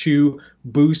forced to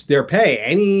boost their pay.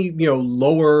 Any,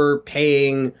 lower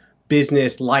paying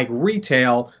business like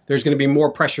retail, there's going to be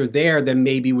more pressure there than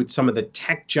maybe with some of the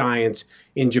tech giants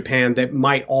in Japan that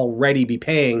might already be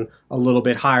paying a little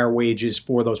bit higher wages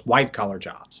for those white collar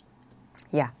jobs.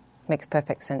 Yeah, makes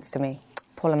perfect sense to me.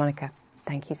 Paul and Monica,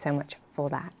 thank you so much for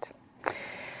that.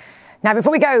 Now,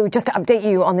 before we go, just to update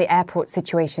you on the airport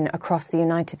situation across the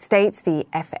United States, the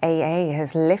FAA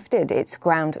has lifted its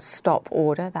ground stop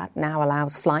order that now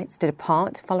allows flights to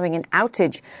depart following an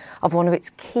outage of one of its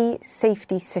key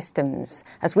safety systems.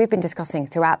 As we've been discussing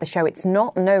throughout the show, it's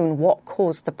not known what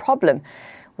caused the problem,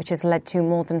 which has led to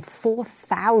more than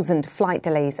 4,000 flight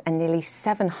delays and nearly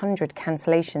 700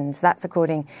 cancellations. That's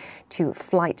according to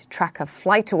flight tracker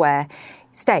FlightAware.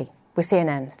 Stay with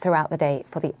CNN throughout the day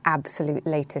for the absolute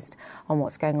latest on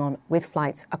what's going on with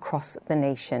flights across the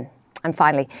nation. And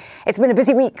finally, it's been a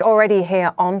busy week already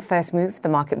here on First Move. The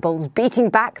market bulls beating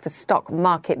back the stock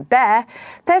market bear.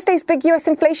 Thursday's big US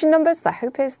inflation numbers, the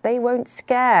hope is they won't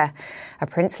scare. A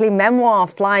princely memoir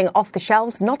flying off the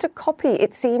shelves, not a copy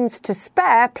it seems to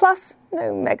spare. Plus,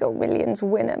 no Mega Millions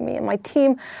winner. Me and my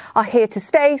team are here to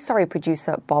stay. Sorry,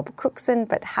 producer Bob Cookson,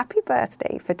 but happy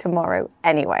birthday for tomorrow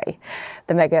anyway.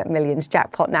 The Mega Millions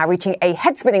jackpot now reaching a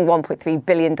head-spinning $1.3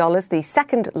 billion, the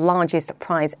second largest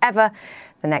prize ever.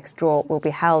 The next draw will be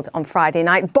held on Friday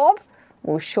night. Bob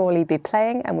will surely be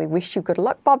playing, and we wish you good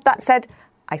luck, Bob. That said,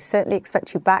 I certainly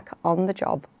expect you back on the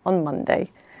job on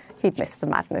Monday. He'd miss the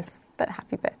madness, but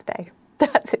happy birthday.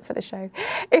 That's it for the show.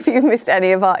 If you've missed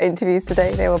any of our interviews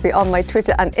today, they will be on my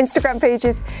Twitter and Instagram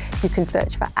pages. You can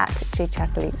search for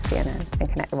 @JChatterley CNN and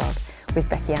Connect the World with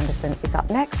Becky Anderson is up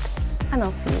next, and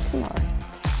I'll see you tomorrow.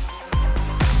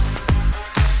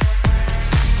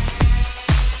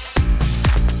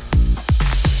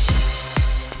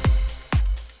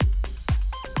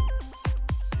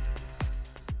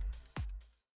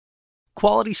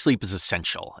 Quality sleep is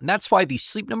essential, and that's why the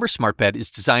Sleep Number Smart Bed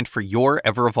is designed for your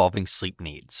ever-evolving sleep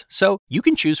needs. So you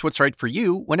can choose what's right for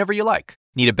you whenever you like.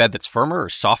 Need a bed that's firmer or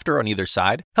softer on either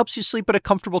side? Helps you sleep at a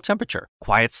comfortable temperature.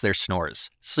 Quiets their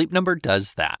snores. Sleep Number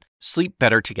does that. Sleep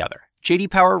better together. J.D.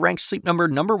 Power ranks Sleep Number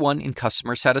 #1 in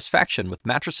customer satisfaction with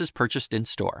mattresses purchased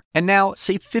in-store. And now,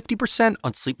 save 50%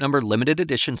 on Sleep Number limited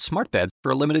edition smart beds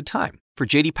for a limited time. For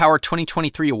J.D. Power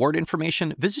 2023 award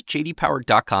information, visit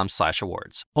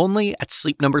jdpower.com/awards. Only at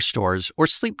Sleep Number stores or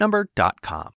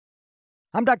sleepnumber.com.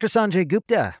 I'm Dr. Sanjay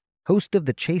Gupta, host of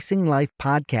the Chasing Life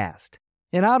podcast.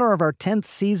 In honor of our 10th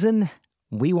season,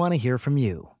 we want to hear from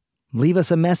you. Leave us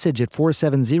a message at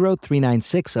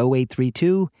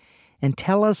 470-396-0832 and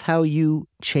tell us how you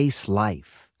chase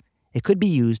life. It could be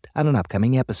used on an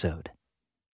upcoming episode.